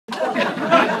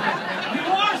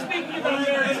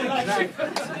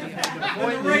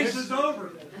The race is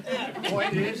over. The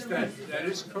point is that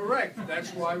is correct.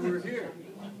 That's why we're here,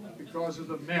 because of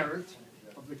the merit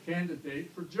of the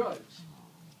candidate for judge.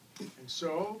 And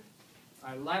so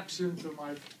I lapse into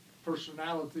my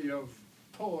personality of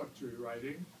poetry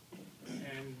writing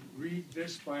and read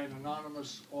this by an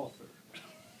anonymous author.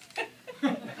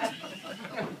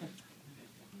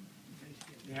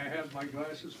 May I have my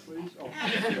glasses, please? Oh.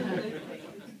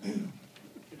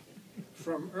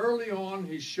 From early on,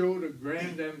 he showed a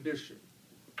grand ambition,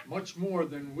 much more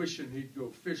than wishing he'd go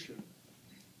fishing.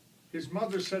 His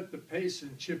mother set the pace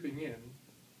in chipping in.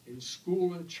 In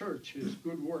school and church, his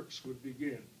good works would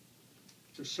begin.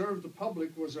 To serve the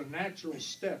public was a natural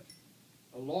step.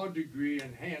 A law degree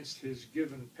enhanced his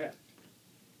given pet.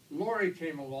 Glory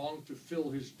came along to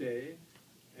fill his day,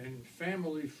 and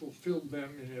family fulfilled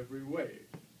them in every way.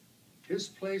 His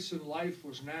place in life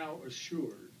was now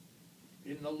assured.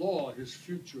 In the law, his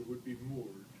future would be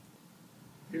moored.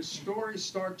 His story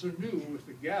starts anew with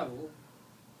the gavel.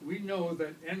 We know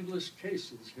that endless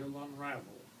cases he'll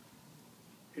unravel.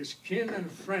 His kin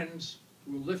and friends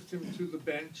will lift him to the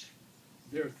bench.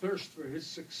 Their thirst for his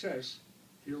success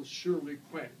he'll surely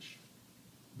quench.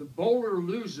 The bowler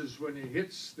loses when he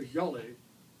hits the gully.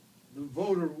 The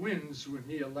voter wins when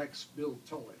he elects Bill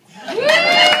Tully.